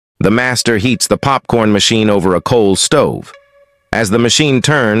The master heats the popcorn machine over a coal stove. As the machine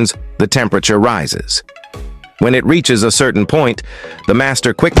turns, the temperature rises. When it reaches a certain point, the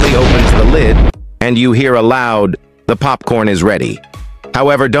master quickly opens the lid, and you hear a loud, "The popcorn is ready."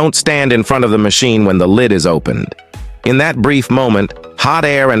 However, don't stand in front of the machine when the lid is opened. In that brief moment, hot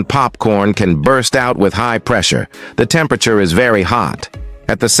air and popcorn can burst out with high pressure. The temperature is very hot.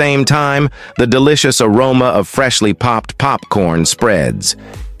 At the same time, the delicious aroma of freshly popped popcorn spreads.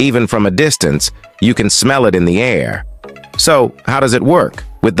 Even from a distance, you can smell it in the air. So, how does it work?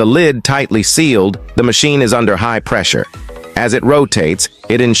 With the lid tightly sealed, the machine is under high pressure. As it rotates,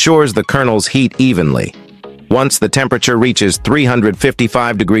 it ensures the kernels heat evenly. Once the temperature reaches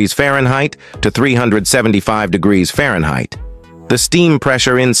 355 degrees Fahrenheit to 375 degrees Fahrenheit, the steam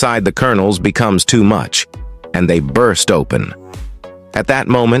pressure inside the kernels becomes too much, and they burst open. At that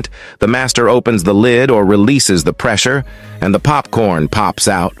moment, the master opens the lid or releases the pressure, and the popcorn pops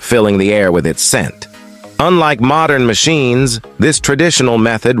out, filling the air with its scent. Unlike modern machines, this traditional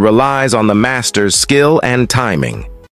method relies on the master's skill and timing.